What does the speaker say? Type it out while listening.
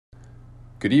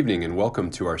Good evening and welcome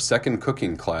to our second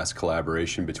cooking class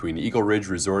collaboration between Eagle Ridge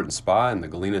Resort and Spa and the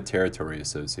Galena Territory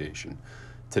Association.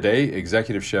 Today,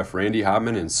 Executive Chef Randy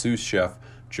Hopman and sous chef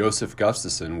Joseph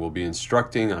Gustafson will be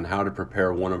instructing on how to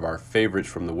prepare one of our favorites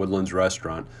from the Woodlands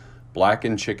restaurant,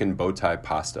 Blackened chicken bow tie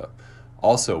pasta.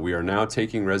 Also, we are now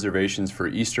taking reservations for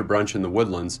Easter brunch in the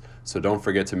Woodlands, so don't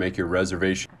forget to make your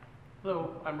reservation.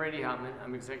 Hello, I'm Randy Hopman.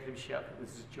 I'm Executive Chef.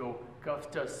 This is Joe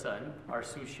Gustafson, our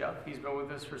sous chef. He's been with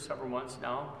us for several months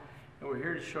now, and we're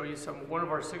here to show you one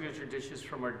of our signature dishes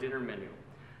from our dinner menu.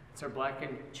 It's our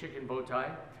blackened chicken bow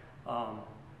tie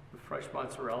with fresh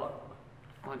mozzarella.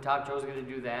 On top, Joe's going to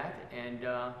do that, and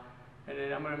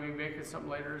then I'm going to be making something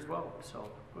later as well. So,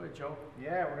 go ahead, Joe.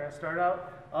 Yeah, we're going to start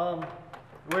out.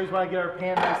 We always want to get our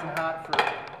pan nice and hot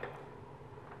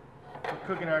for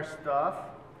cooking our stuff.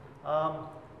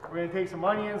 We're going to take some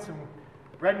onions, some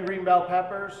red and green bell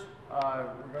peppers.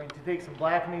 We're going to take some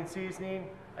blackening seasoning.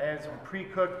 I had some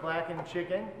pre-cooked blackened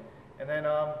chicken. And then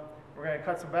we're going to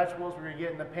cut some vegetables. We're going to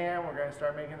get in the pan. We're going to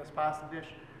start making this pasta dish.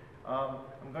 I'm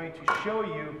going to show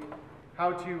you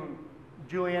how to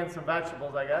julienne some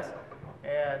vegetables, I guess.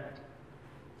 And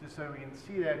just so we can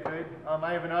see that good.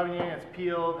 I have an onion. It's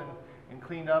peeled and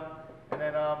cleaned up. And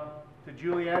then to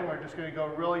julienne, we're just going to go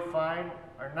really fine.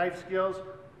 Our knife skills,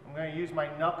 I'm going to use my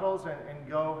knuckles and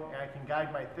I can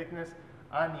guide my thickness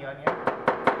on the onion. So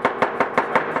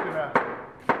I'm just going to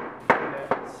do that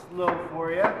slow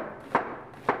for you.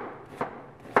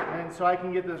 And so I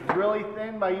can get this really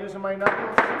thin by using my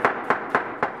knuckles.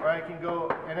 Or I can go,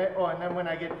 and then when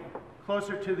I get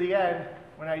closer to the end,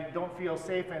 when I don't feel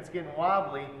safe and it's getting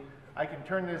wobbly, I can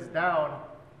turn this down,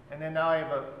 and then now I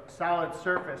have a solid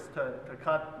surface to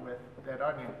cut with that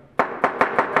onion.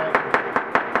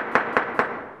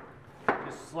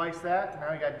 Just slice that. Now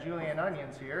I got julienne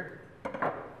onions here.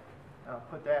 I'll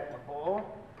put that in the bowl.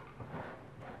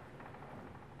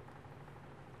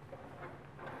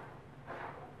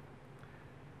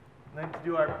 And then to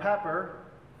do our pepper,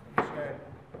 I'm just going to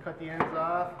cut the ends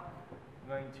off. I'm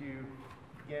going to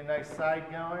get a nice side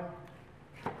going.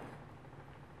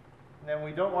 And then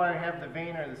we don't want to have the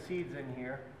vein or the seeds in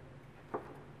here.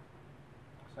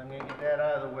 So I'm going to get that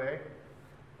out of the way.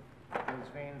 Get those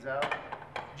veins out.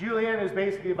 Julienne is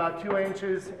basically about 2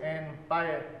 inches and by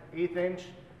an 1/8 inch,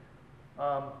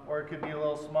 or it could be a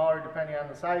little smaller depending on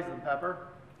the size of the pepper.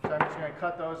 So I'm just going to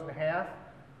cut those in half,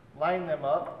 line them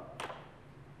up,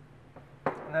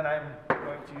 and then I'm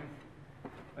going to,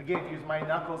 again, use my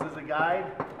knuckles as a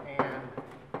guide and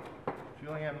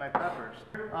julienne my peppers.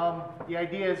 The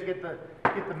idea is get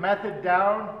the method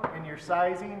down in your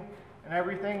sizing and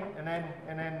everything, and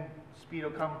then speed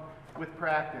will come with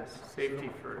practice. Safety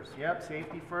first. Yep,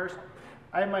 safety first.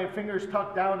 I have my fingers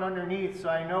tucked down underneath so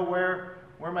I know where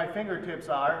my fingertips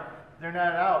are. They're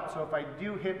not out, so if I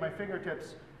do hit my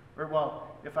fingertips, or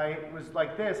well, if I was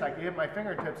like this, I could hit my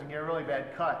fingertips and get a really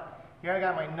bad cut. Here I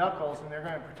got my knuckles and they're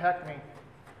going to protect me.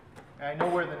 And I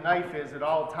know where the knife is at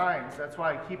all times. That's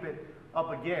why I keep it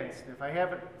up against. If I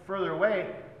have it further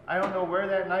away, I don't know where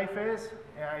that knife is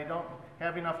and I don't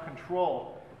have enough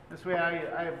control. This way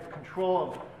I have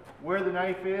control of where the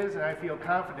knife is, and I feel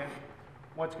confident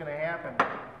what's going to happen.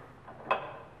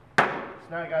 So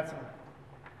now I got some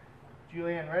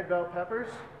julienne red bell peppers.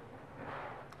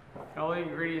 All the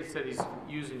ingredients that he's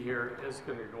using here is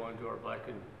going to go into our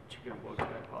blackened chicken bow tie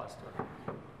pasta.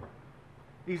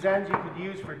 These ends you could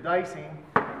use for dicing,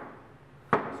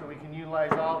 so we can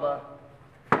utilize all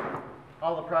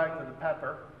the product of the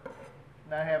pepper,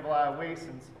 not have a lot of waste,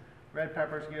 since red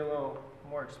peppers get a little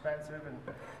more expensive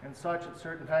and such at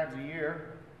certain times of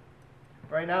year.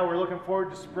 Right now we're looking forward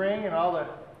to spring and all the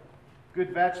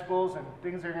good vegetables and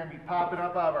things that are going to be popping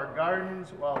up out of our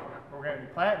gardens. Well, we're going to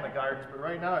be planting the gardens, but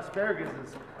right now asparagus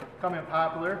is becoming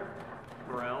popular.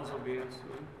 Browns will be in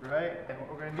soon. Right, and what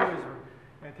we're going to do is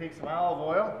we're going to take some olive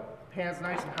oil. Pan's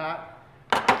nice and hot.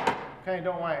 Kind of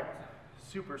don't want it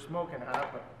super smoking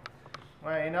hot, but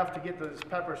want it enough to get those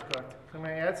peppers cooked. So I'm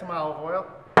going to add some olive oil.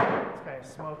 It's kind of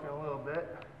smoking a little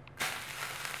bit.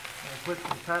 And put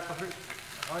some peppers,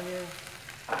 onion.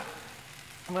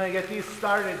 I'm going to get these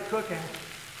started cooking.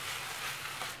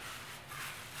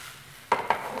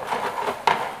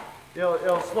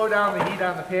 It'll slow down the heat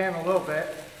on the pan a little bit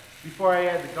before I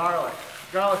add the garlic.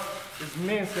 Garlic is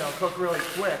minced and it'll cook really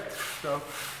quick, so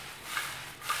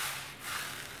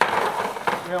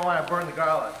we don't want to burn the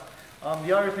garlic.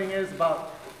 The other thing is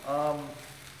about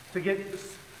to get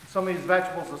some of these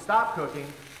vegetables to stop cooking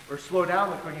or slow down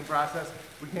the cooking process,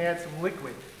 we can add some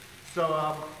liquid. So,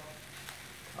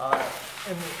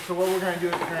 so what we're going to do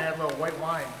is we're going to add a little white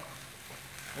wine.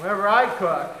 Whenever I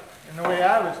cook, and the way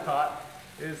I was taught,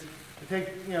 is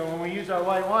when we use our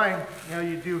white wine,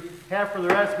 you do half for the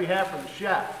recipe, half for the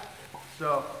chef.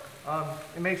 So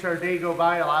it makes our day go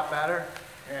by a lot better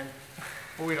and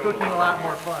cooking a lot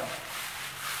more fun.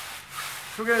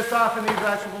 So we're going to soften these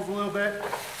vegetables a little bit.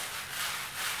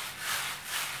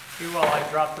 Meanwhile, I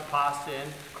drop the pasta in,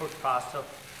 cooked pasta,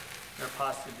 our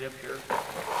pasta dip here.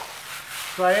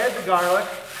 So I add the garlic.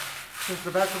 Since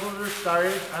the vegetables are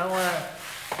started, I don't want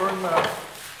to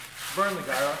burn the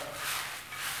garlic.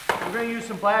 We're going to use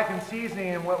some blackened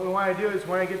seasoning, and what we want to do is we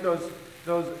want to get those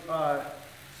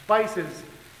spices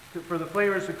for the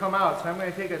flavors to come out. So I'm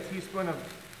going to take a teaspoon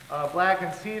of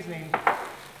blackened seasoning,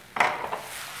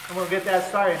 and we'll get that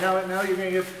started. Now you're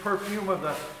going to get the perfume of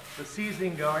the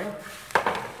seasoning going.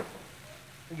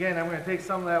 Again, I'm going to take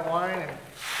some of that wine and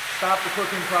stop the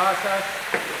cooking process,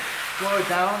 slow it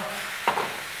down.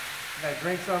 I'm going to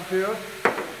drink some too.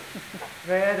 I'm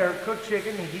going to add our cooked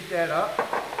chicken and heat that up.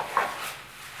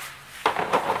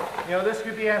 This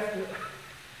could be after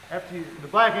the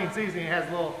blackened seasoning has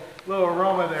a little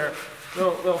aroma there,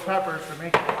 little peppers to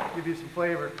give you some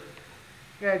flavor.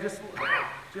 Yeah, just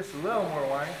a little more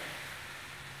wine.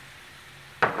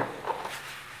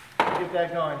 Get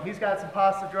that going. He's got some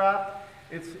pasta dropped.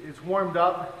 It's warmed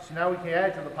up, so now we can add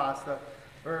it to the pasta,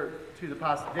 or to the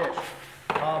pasta dish.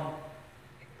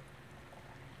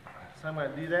 So I'm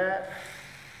going to do that.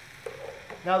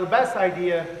 Now the best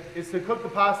idea is to cook the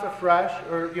pasta fresh,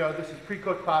 or this is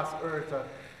pre-cooked pasta, or it's a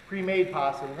pre-made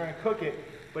pasta. We're going to cook it,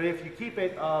 but if you keep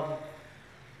it,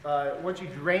 once you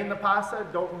drain the pasta,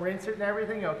 don't rinse it and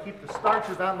everything. Keep the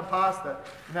starches on the pasta,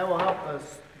 and that will help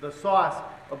the sauce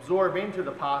absorb into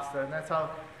the pasta, and that's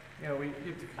how we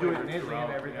do it in Italy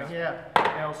and everything. Yeah,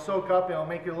 it'll soak up. It'll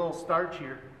make it a little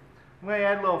starchier. I'm going to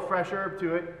add a little fresh herb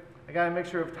to it. I got a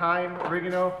mixture of thyme,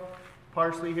 oregano,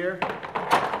 parsley here.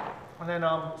 And then,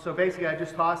 so basically I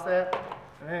just toss that.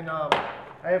 And then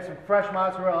I have some fresh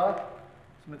mozzarella,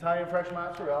 some Italian fresh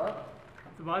mozzarella.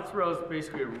 The mozzarella is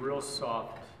basically a real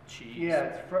soft cheese. Yeah,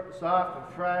 it's soft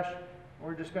and fresh.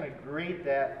 We're just going to grate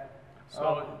that.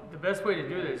 So the best way to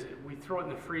do this, we throw it in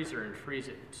the freezer and freeze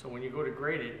it. So when you go to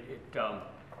grate it,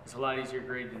 it's a lot easier to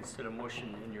grate instead of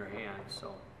mushing in your hand.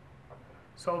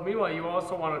 So meanwhile, you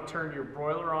also want to turn your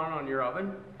broiler on your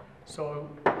oven. So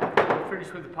we're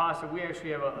finished with the pasta. We actually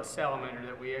have a salamander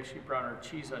that we actually brown our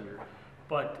cheese under.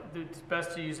 But it's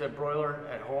best to use that broiler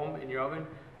at home in your oven.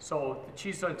 So the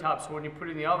cheese is on top, so when you put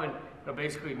it in the oven, it'll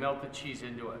basically melt the cheese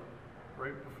into it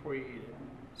right before you eat it.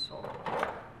 So.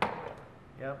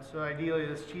 Yep, so ideally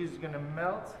this cheese is going to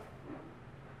melt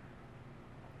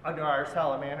under our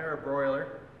salamander or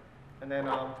broiler. And then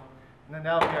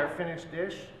that'll be our finished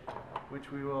dish,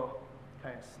 which we will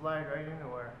kind of slide right into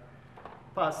our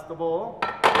pasta bowl.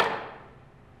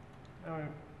 And we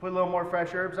put a little more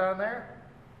fresh herbs on there.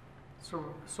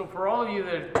 So for all of you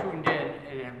that have tuned in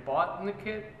and have bought in the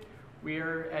kit, we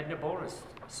are adding a bonus.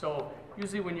 So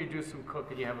usually when you do some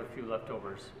cooking, you have a few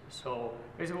leftovers. So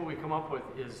basically what we come up with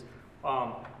is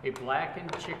a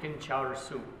blackened chicken chowder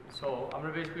soup. So I'm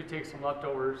going to basically take some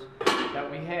leftovers that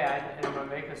we had, and I'm going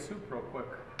to make a soup real quick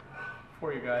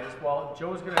for you guys. Well,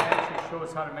 Joe's going to actually show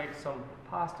us how to make some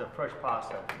pasta, fresh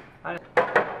pasta.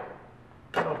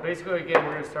 So basically, again,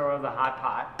 we're going to start with a hot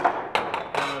pot,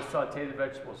 and I'm going to saute the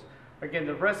vegetables. Again,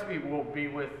 the recipe will be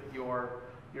with your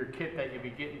kit that you'll be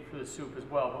getting for the soup as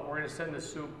well, but we're going to send the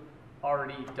soup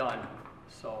already done.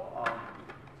 So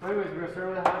anyways, we're going to start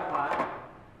with a hot pot.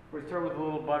 We're going to start with a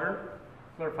little butter,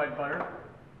 clarified butter,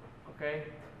 okay?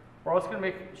 We're also going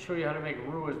to show you how to make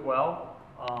roux as well.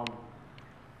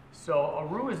 So a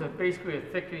roux is basically a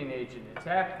thickening agent. It's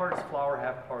half parts flour,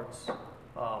 half parts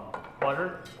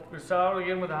butter. We're going to start out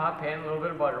again with a hot pan, a little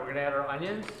bit of butter. We're going to add our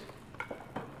onions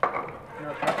and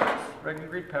our peppers, regular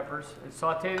green peppers, and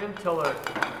saute them until they're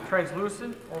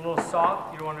translucent or a little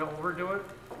soft. You don't want to overdo it.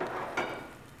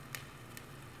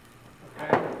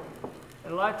 Okay.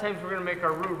 And a lot of times we're going to make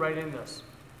our roux right in this.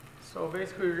 So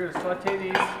basically we're going to saute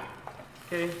these,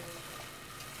 okay,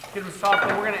 get them soft,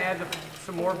 and we're going to add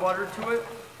some more butter to it,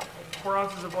 4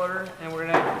 ounces of butter, and we're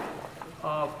going to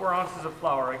add 4 ounces of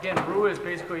flour. Again, roux is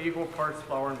basically equal parts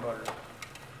flour and butter.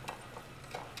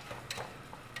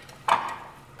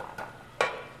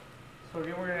 So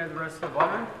again, we're going to add the rest of the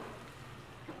butter,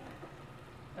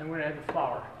 and we're going to add the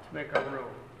flour to make our roux.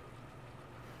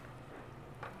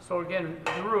 So again,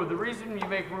 the roux, the reason you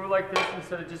make roux like this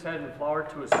instead of just adding flour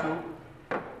to a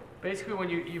soup, basically when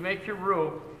you make your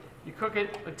roux, you cook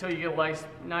it until you get a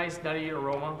nice nutty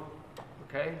aroma,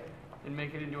 okay, and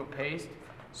make it into a paste.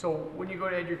 So when you go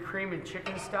to add your cream and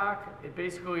chicken stock, it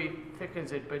basically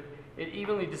thickens it, but it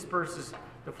evenly disperses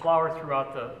the flour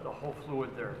throughout the whole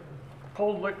fluid there.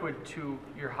 cold liquid to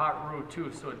your hot roux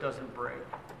too, so it doesn't break.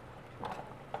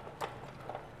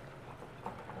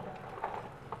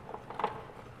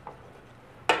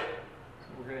 So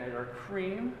we're going to add our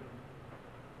cream.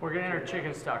 We're going to add our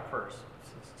chicken stock first,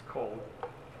 since it's cold.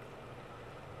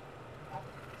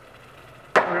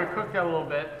 We're going to cook that a little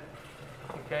bit,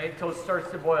 okay, until it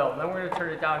starts to boil. Then we're going to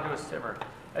turn it down to a simmer.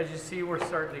 As you see, we're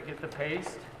starting to get the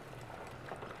paste.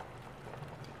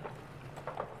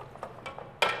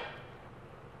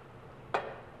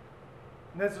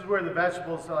 And this is where the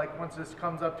vegetables, like once this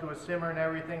comes up to a simmer and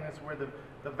everything, this is where the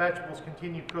vegetables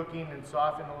continue cooking and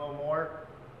soften a little more.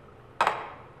 The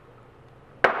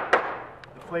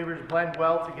flavors blend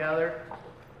well together.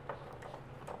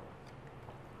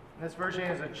 And this version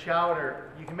is a chowder.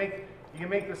 You can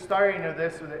make the starting of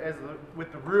this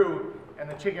with the roux and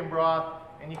the chicken broth,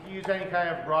 and you can use any kind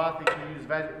of broth. You can use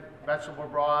vegetable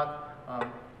broth,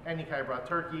 any kind of broth,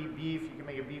 turkey, beef. You can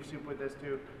make a beef soup with this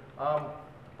too.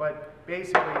 But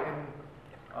basically,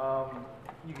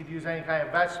 you could use any kind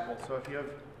of vegetable. So if you have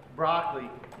broccoli,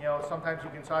 you know, sometimes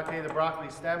you can saute the broccoli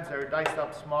stems that are diced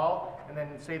up small, and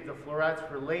then save the florets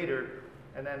for later,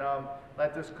 and then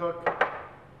let this cook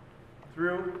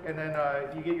through, and then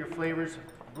you get your flavors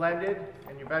blended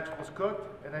and your vegetables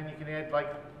cooked, and then you can add,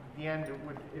 like the end,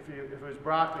 if it was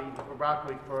broccoli, you put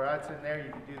broccoli florets in there.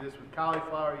 You could do this with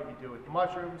cauliflower, you could do it with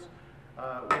mushrooms,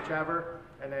 whichever.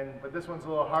 And then, but this one's a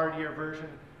little heartier version.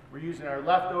 We're using our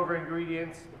leftover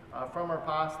ingredients from our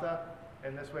pasta,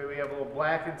 and this way we have a little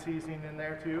blackened seasoning in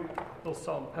there too. A little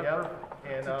salt and pepper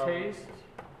to taste.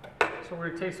 So we're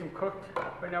going to take some cooked,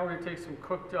 right now we're going to take some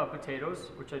cooked potatoes,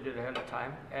 which I did ahead of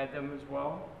time, add them as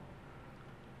well.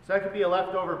 So that could be a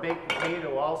leftover baked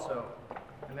potato also.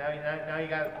 And now you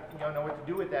don't know what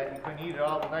to do with that. You couldn't eat it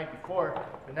all the night before,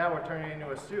 but now we're turning it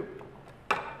into a soup.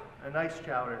 A nice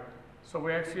chowder. So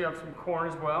we actually have some corn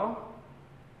as well,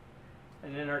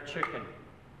 and then our chicken.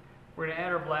 We're going to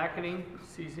add our blackening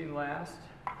seasoning last.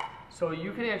 So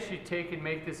you can actually take and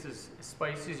make this as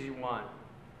spicy as you want.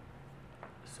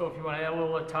 So if you want to add a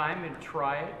little time and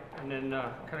try it, and then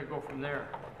kind of go from there.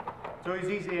 It's always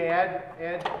easy to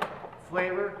add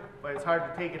flavor, but it's hard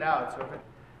to take it out. So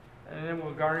and then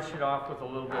we'll garnish it off with a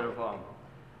little bit of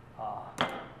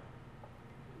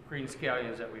green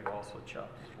scallions that we've also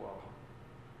chopped as well.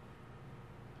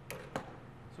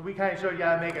 So we kind of showed you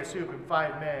how to make a soup in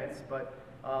 5 minutes, but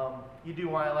you do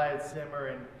want to let it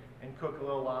simmer and cook a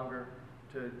little longer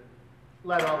to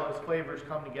let all those flavors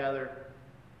come together.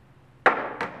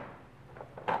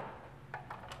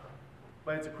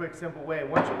 But it's a quick, simple way.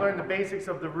 Once you learn the basics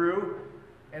of the roux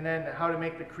and then how to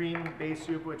make the cream-based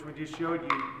soup, which we just showed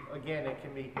you, again, it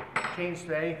can be changed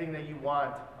to anything that you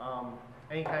want.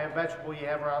 Any kind of vegetable you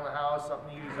have around the house, something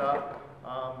to use up.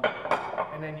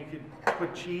 And then you could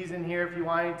put cheese in here if you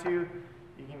wanted to.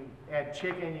 You can add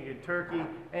chicken, you could turkey,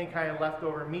 any kind of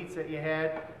leftover meats that you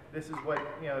had. This is what,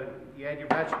 you know, you add your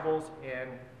vegetables, and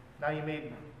now you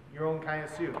made your own kind of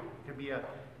soup. It could be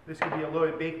this could be a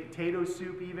loaded baked potato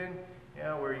soup even, you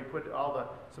know, where you put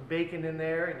some bacon in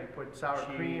there, and you put sour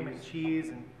cream and cheese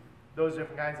and those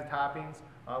different kinds of toppings.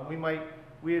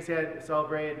 We just had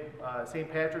celebrated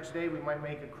St. Patrick's Day. We might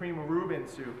make a cream of Reuben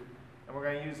soup. And we're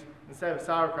going to use, instead of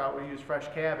sauerkraut, we'll use fresh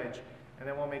cabbage. And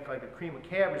then we'll make like a cream of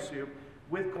cabbage soup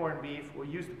with corned beef. We'll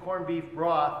use the corned beef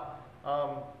broth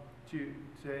to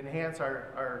enhance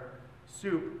our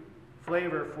soup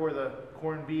flavor for the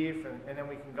corned beef. And then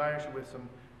we can garnish it with some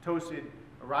toasted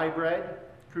rye bread,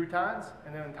 croutons,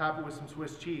 and then top it with some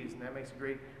Swiss cheese. And that makes a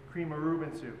great cream of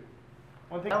Reuben soup.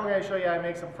 One thing, now we're going to show you how to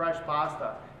make some fresh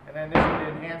pasta. And then this would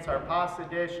enhance our pasta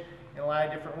dish in a lot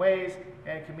of different ways,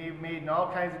 and it can be made in all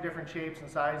kinds of different shapes and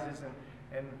sizes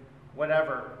and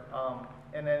whatever.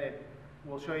 And then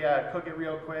we'll show you how to cook it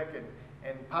real quick.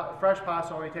 And fresh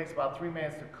pasta only takes about 3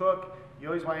 minutes to cook. You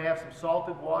always want to have some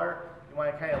salted water. You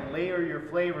want to kind of layer your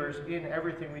flavors in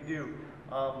everything we do.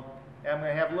 And I'm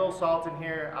going to have a little salt in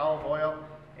here, olive oil,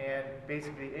 and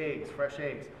basically eggs, fresh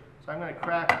eggs. So I'm going to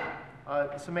crack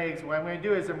some eggs. What I'm going to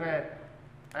do is I'm going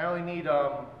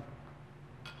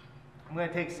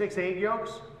to take 6 egg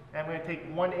yolks, and I'm going to take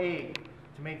 1 egg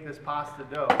to make this pasta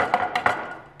dough.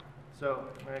 So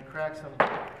I'm going to crack some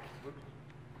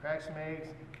eggs.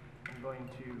 I'm going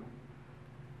to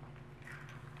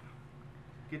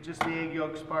get just the egg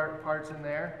yolks parts in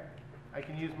there. I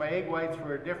can use my egg whites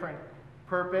for a different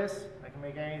purpose. I can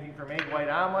make anything from egg white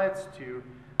omelets to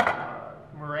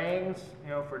meringues, you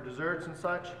know, for desserts and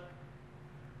such.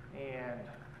 And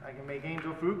I can make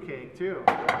angel food cake too.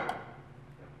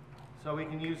 So we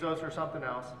can use those for something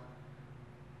else.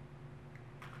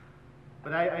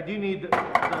 But I do need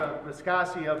the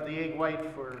viscosity of the egg white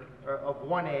of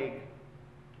 1 egg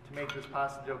to make this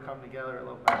pasta dough come together a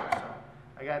little better. So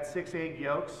I got 6 egg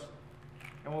yolks,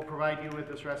 and we'll provide you with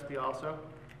this recipe also.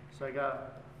 So I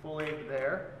got full egg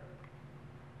there.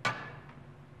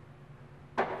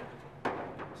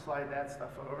 Slide that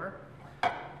stuff over.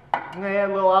 I'm going to add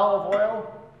a little olive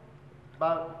oil,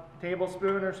 about a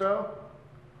tablespoon or so.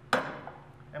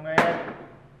 I'm going to add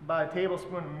about a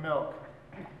tablespoon of milk.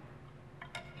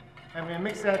 I'm going to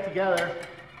mix that together.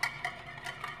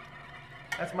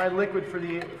 That's my liquid for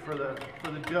the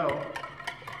dough.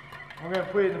 We're going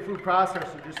to put it in the food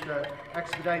processor just to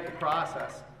expedite the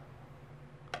process.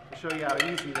 To show you how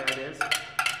easy that is.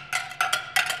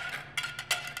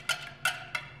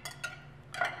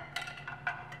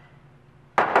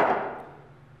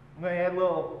 I'm going to add a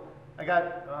little,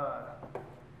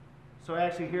 so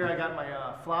actually here I got my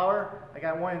flour. I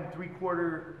got 1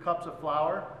 3/4 cups of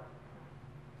flour.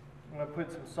 I'm going to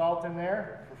put some salt in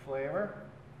there for flavor.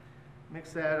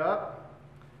 Mix that up.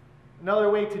 Another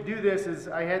way to do this is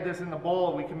I had this in the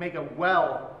bowl. We can make a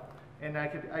well, and I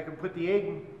could put the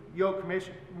egg yolk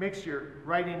mixture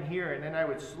right in here, and then I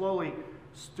would slowly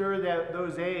stir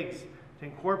those eggs to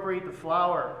incorporate the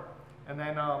flour, and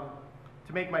then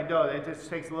to make my dough. It just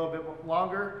takes a little bit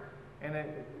longer, and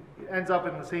it ends up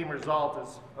in the same result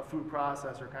as a food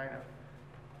processor kind of.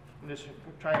 I'm just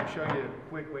trying to show you a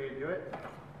quick way to do it.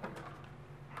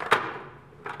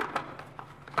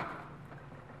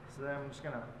 So then I'm just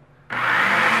gonna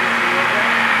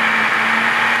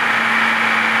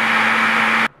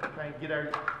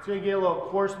it's gonna get a little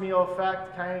coarse meal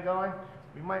effect kind of going.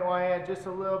 We might want to add just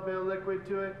a little bit of liquid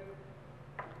to it,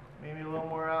 maybe a little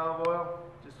more olive oil,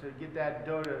 just to get that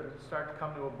dough to start to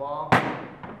come to a ball.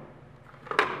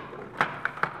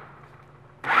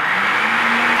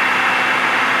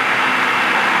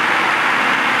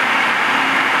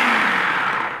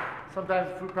 Sometimes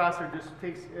the food processor just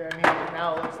takes, I mean,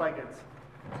 now it looks like it's...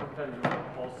 Sometimes it's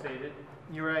pulsated.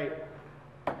 You're right.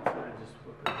 So I just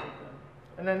flip it like that.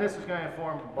 And then this is going to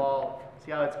form a ball.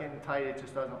 See how it's getting tight? It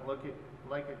just doesn't look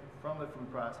like it from the food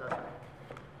processor.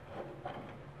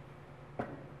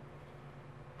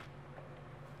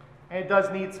 And it does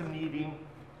need some kneading.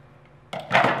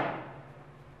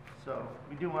 So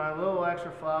we do want a little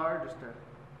extra flour just to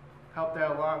help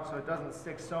that along so it doesn't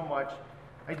stick so much.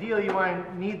 Ideally, you want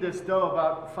to knead this dough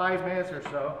about 5 minutes or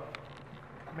so.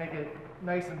 Make it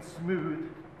nice and smooth.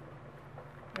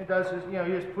 It does just,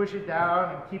 you just push it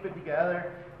down and keep it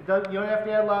together. You don't have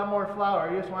to add a lot more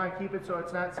flour. You just want to keep it so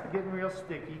it's not getting real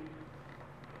sticky.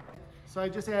 So I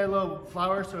just add a little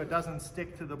flour so it doesn't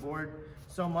stick to the board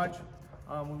so much.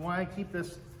 We want to keep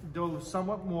this dough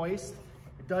somewhat moist.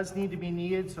 It does need to be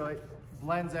kneaded so it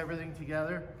blends everything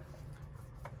together.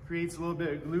 Creates a little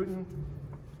bit of gluten.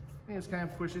 You just kind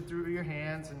of push it through your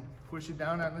hands and push it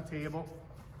down on the table.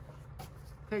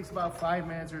 Takes about 5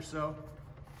 minutes or so.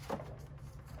 And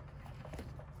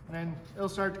then it'll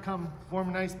start to form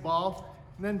a nice ball.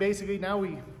 And then basically now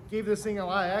we gave this thing a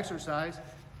lot of exercise.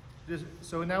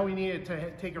 So now we need it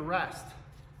to take a rest.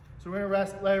 So we're gonna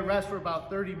let it rest for about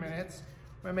 30 minutes.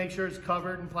 We're gonna make sure it's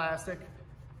covered in plastic.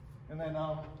 And then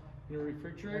in the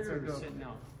refrigerator or sitting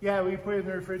out? Yeah, we put it in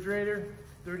the refrigerator,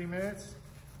 30 minutes.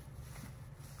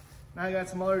 Now I got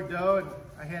some other dough and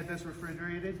I had this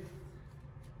refrigerated.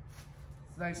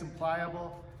 It's nice and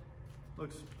pliable.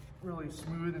 Looks really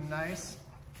smooth and nice.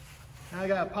 Now I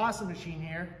got a pasta machine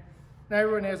here. Not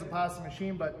everyone has a pasta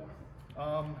machine, but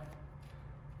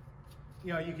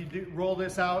you could roll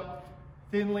this out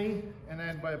thinly, and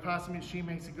then by the pasta machine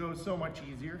makes it go so much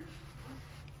easier.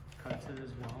 Cuts it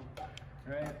as well.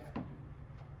 Right.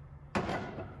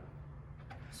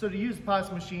 So to use the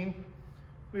pasta machine,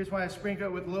 we just want to sprinkle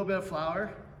it with a little bit of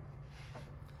flour.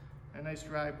 A nice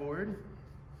dry board.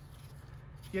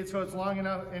 Get so it's long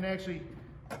enough, and actually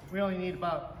we only need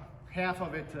about half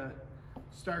of it to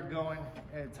start going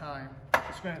at a time.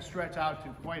 It's going to stretch out to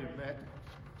quite a bit.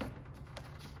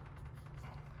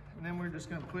 And then we're just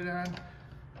going to put it on.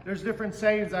 There's different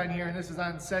settings on here, and this is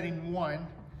on setting 1.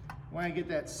 Want to get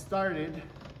that started,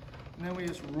 and then we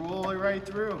just roll it right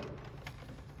through.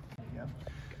 Yep.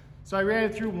 So I ran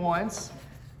it through once.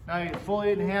 Now I fold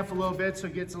it in half a little bit so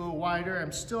it gets a little wider.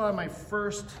 I'm still on my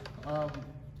first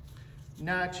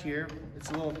notch here. It's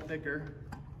a little thicker.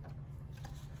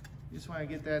 You just want to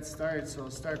get that started so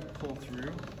it'll start to pull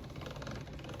through.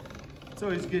 It's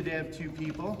always good to have 2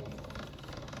 people.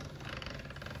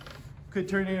 Could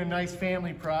turn into a nice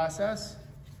family process.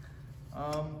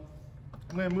 I'm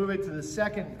going to move it to the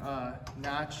second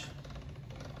notch,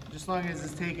 just as long as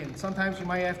it's taken. Sometimes you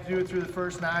might have to do it through the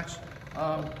first notch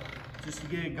just to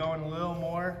get it going a little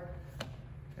more.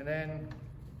 And then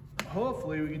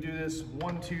hopefully we can do this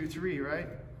 1, 2, 3, right?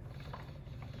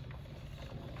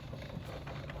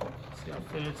 See how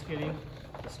thin it's getting?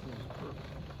 This is perfect.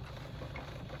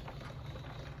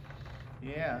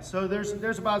 Yeah, so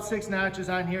there's about 6 notches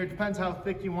on here. It depends how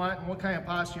thick you want and what kind of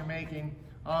pasta you're making.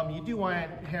 You do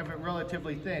want to have it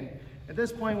relatively thin. At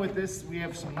this point with this, we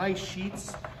have some nice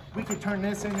sheets. We could turn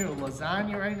this into a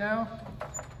lasagna right now.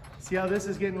 See how this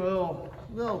is getting a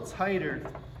little tighter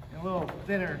and a little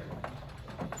thinner.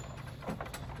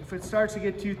 If it starts to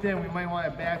get too thin, we might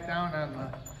want to back down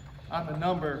on the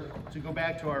number to go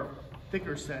back to our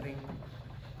thicker setting.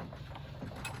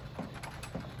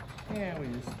 And we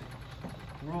just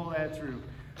roll that through.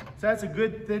 So that's a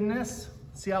good thinness.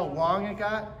 See how long it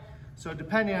got? So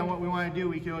depending on what we want to do,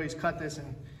 we can always cut this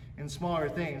in smaller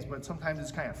things, but sometimes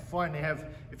it's kind of fun to have,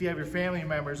 if you have your family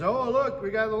members, oh look, we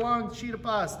got a long sheet of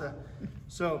pasta.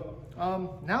 So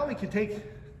now we can take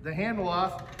the handle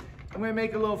off. I'm going to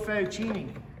make a little fettuccine.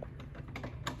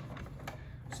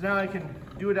 So now I can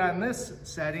do it on this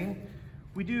setting.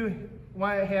 We do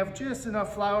want to have just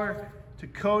enough flour to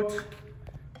coat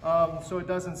so it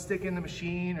doesn't stick in the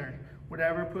machine or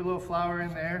whatever. Put a little flour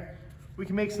in there. We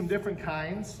can make some different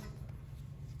kinds.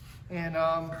 And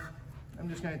I'm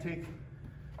just going to take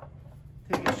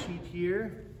a sheet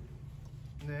here,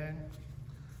 and then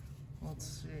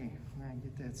let's see, I'm going to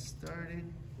get that started.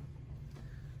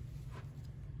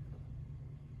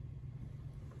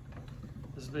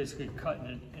 This is basically cutting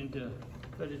it into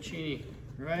fettuccine.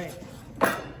 Right.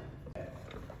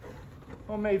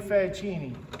 Homemade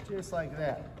fettuccine, just like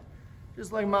that.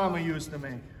 Just like Mama used to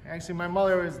make. Actually, my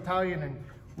mother was Italian, and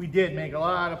we did make a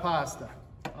lot of pasta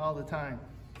all the time.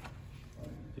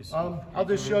 I'll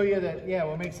just show you that, yeah,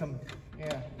 we'll make some,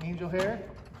 angel hair.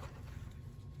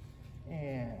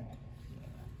 And,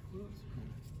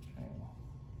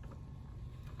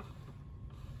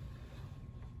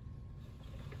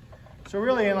 so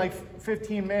really in like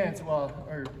 15 minutes, well,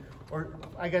 or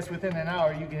I guess within an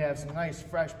hour, you can have some nice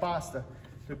fresh pasta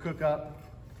to cook up.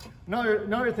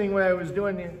 Another thing what I was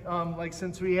doing, like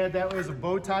since we had that was a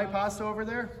bow tie pasta over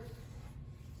there,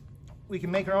 we can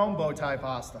make our own bow tie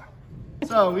pasta.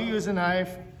 So we use a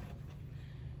knife.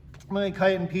 I'm going to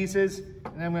cut it in pieces,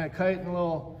 and I'm going to cut it in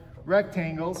little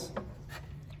rectangles.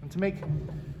 And to make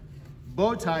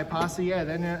bow tie pasta,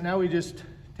 then now we just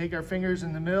take our fingers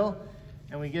in the middle,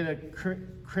 and we get a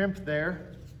crimp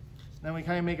there. Then we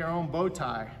kind of make our own bow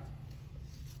tie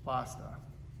pasta.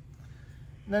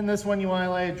 And then this one you want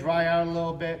to let it dry out a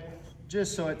little bit,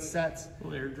 just so it sets. A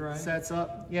little air dry. Sets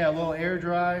up. Yeah, a little air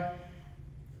dry.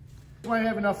 You want to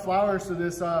have enough flour so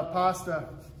this pasta,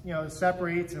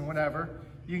 separates and whatever.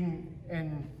 You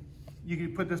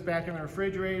can put this back in the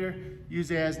refrigerator,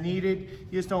 use it as needed.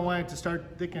 You just don't want it to start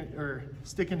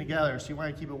sticking together, so you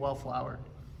want to keep it well floured.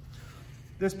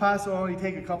 This pasta will only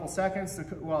take a couple seconds to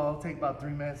cook. Well, it'll take about 3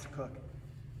 minutes to cook.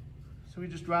 So we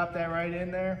just drop that right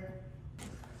in there.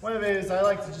 One of it is I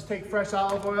like to just take fresh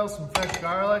olive oil, some fresh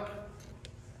garlic,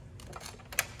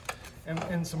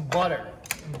 and some butter.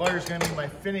 And butter is going to be my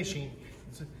finishing.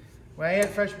 When I add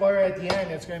fresh butter at the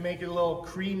end, it's going to make it a little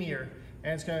creamier,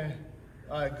 and it's going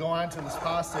to go onto this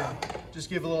pasta and just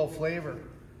give a little flavor.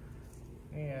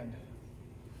 And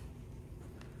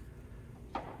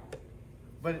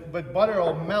but butter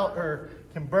will melt or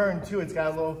can burn too. It's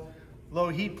got a low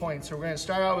heat point. So we're going to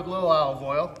start out with a little olive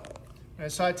oil. I'm going to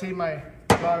saute my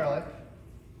garlic,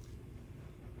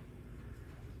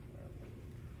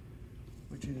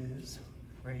 which it is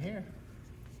right here.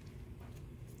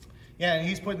 Yeah, and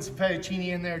he's putting some fettuccine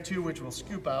in there too, which we'll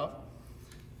scoop out.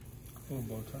 A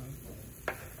little bow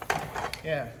tie.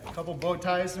 Yeah, a couple bow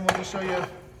ties, and we'll just show you a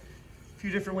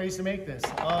few different ways to make this.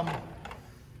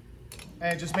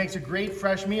 And it just makes a great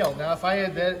fresh meal. Now, if I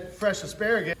had that fresh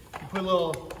asparagus, you put a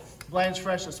little blanched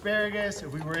fresh asparagus,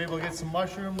 if we were able to get some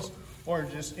mushrooms, or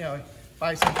just,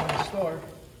 buy some from the store,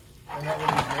 and that would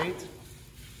be great.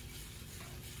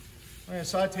 We're gonna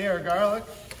saute our garlic.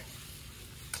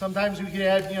 Sometimes we could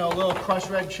add, a little crushed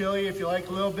red chili if you like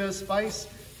a little bit of spice.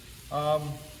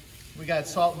 We got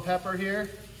salt and pepper here.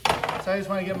 So I just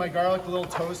want to get my garlic a little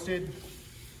toasted,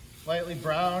 lightly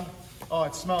browned. Oh,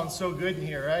 it's smelling so good in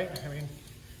here, right? I mean,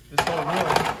 this whole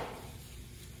room.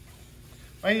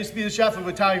 I used to be the chef of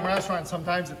an Italian restaurant.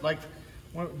 Sometimes,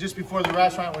 just before the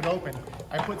restaurant would open,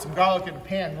 I put some garlic in a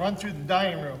pan, run through the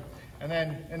dining room, and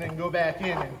then go back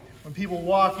in. And when people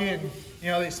walk in,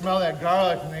 they smell that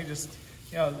garlic, and they just,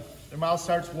 their mouth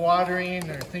starts watering.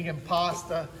 They're thinking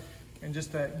pasta, and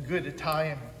just a good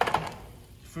Italian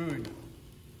food.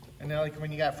 And then,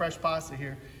 when you got fresh pasta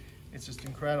here, it's just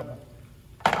incredible.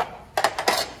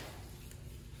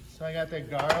 So I got that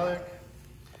garlic.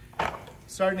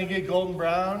 Starting to get golden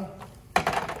brown.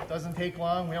 Doesn't take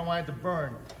long. We don't want it to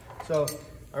burn. So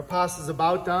our pasta's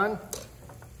about done.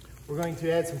 we're going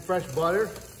to add some fresh butter.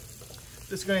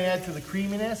 This is going to add to the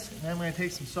creaminess, and then I'm going to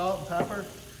take some salt and pepper.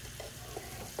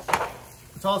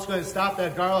 It's also going to stop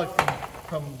that garlic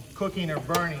from cooking or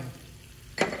burning.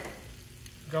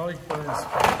 Garlic burns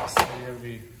fast, so you have to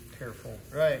be careful.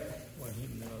 Right. When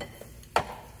heating it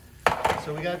up.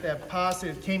 So we got that pasta.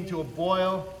 It came to a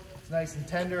boil. It's nice and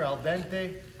tender, al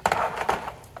dente.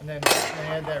 And then I'm gonna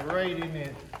add that right in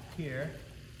it here.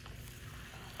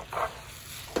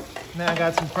 Now I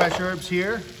got some fresh herbs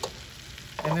here.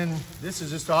 And then this is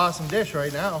just an awesome dish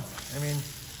right now. I mean,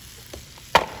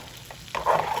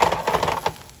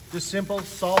 just simple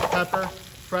salt, pepper,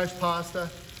 fresh pasta,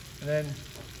 and then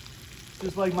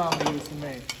just like Mama used to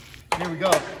make. Here we go.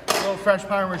 A little fresh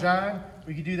Parmesan.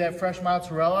 We could do that fresh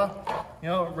mozzarella, you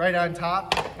know, right on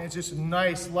top. And it's just a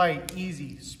nice, light,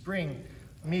 easy spring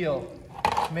meal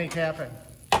to make happen.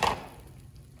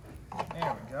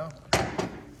 There we go.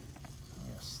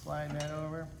 Slide that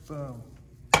over. Boom.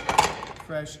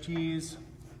 Fresh cheese.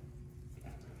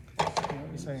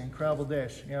 It's an incredible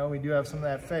dish. You know, we do have some of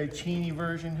that fettuccine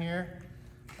version here.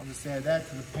 I'll just add that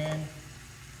to the pan.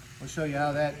 We'll show you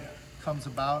how that comes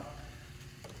about.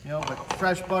 You know, but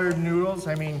fresh buttered noodles,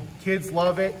 I mean, kids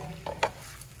love it.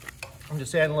 I'm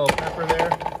just adding a little pepper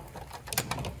there.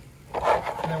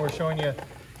 And then we're showing you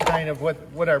kind of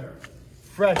what our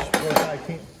fresh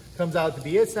comes out to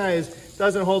be. It's not as,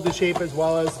 doesn't hold the shape as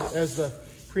well as the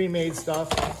pre-made stuff.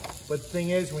 But the thing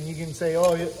is, when you can say,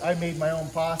 oh, I made my own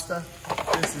pasta,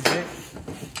 this is it.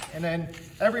 And then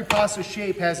every pasta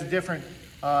shape has a different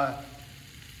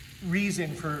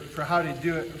reason for how to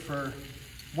do it, for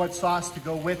what sauce to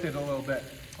go with it a little bit.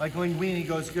 Like linguine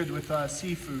goes good with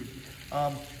seafood.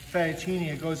 Fettuccine,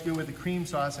 it goes good with the cream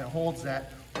sauce and it holds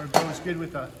that. Or it goes good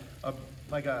with a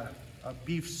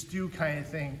beef stew kind of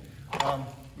thing.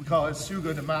 We call it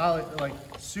sugo di male, like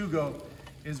sugo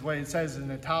is what it says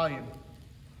in Italian.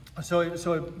 So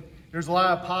there's a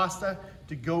lot of pasta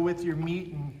to go with your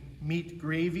meat and meat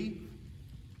gravy.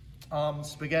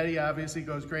 Spaghetti obviously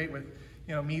goes great with,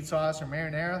 you know, meat sauce or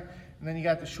marinara. And then you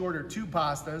got the shorter two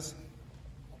pastas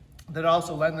that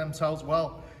also lend themselves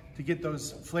well to get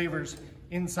those flavors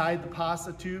inside the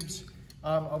pasta tubes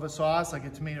of a sauce, like a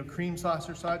tomato cream sauce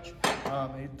or such.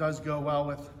 It does go well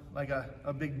with like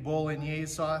a big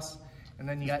bolognese sauce. And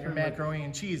then you got your macaroni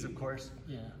and cheese, of course.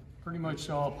 Yeah, pretty much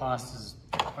all pastas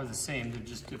are the same, they're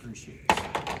just different shapes.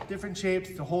 Different shapes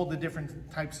to hold the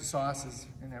different types of sauces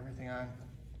and everything on.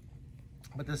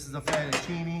 But this is the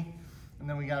fettuccine, and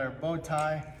then we got our bow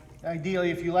tie.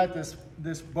 Ideally, if you let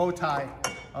this bow tie,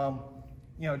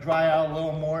 you know, dry out a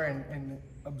little more and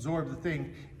absorb the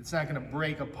thing, it's not going to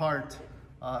break apart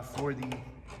for the.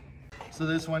 So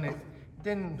this one, it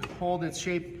didn't hold its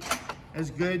shape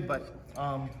as good, but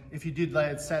if you did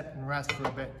let it set and rest for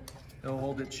a bit, it'll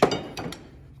hold its shape.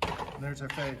 And there's our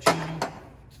fettuccine.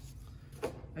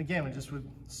 Again, just with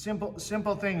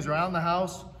simple things around the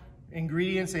house,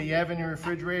 ingredients that you have in your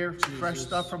refrigerator, some fresh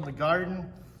stuff from the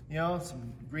garden, you know,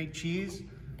 some great cheese.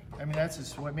 I mean, that's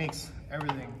just what makes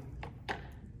everything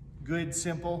good,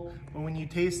 simple. But when you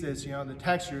taste this, you know, the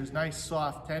texture is nice,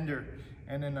 soft, tender,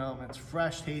 and then it's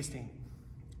fresh tasting.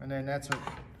 And then that's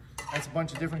a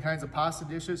bunch of different kinds of pasta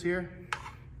dishes here.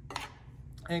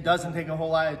 And it doesn't take a whole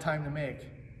lot of time to make.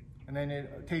 And then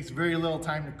it takes very little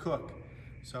time to cook.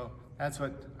 So that's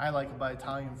what I like about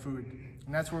Italian food.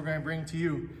 And that's what we're going to bring to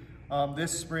you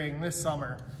this spring, this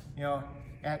summer, you know,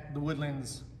 at the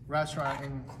Woodlands restaurant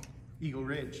in Eagle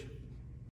Ridge.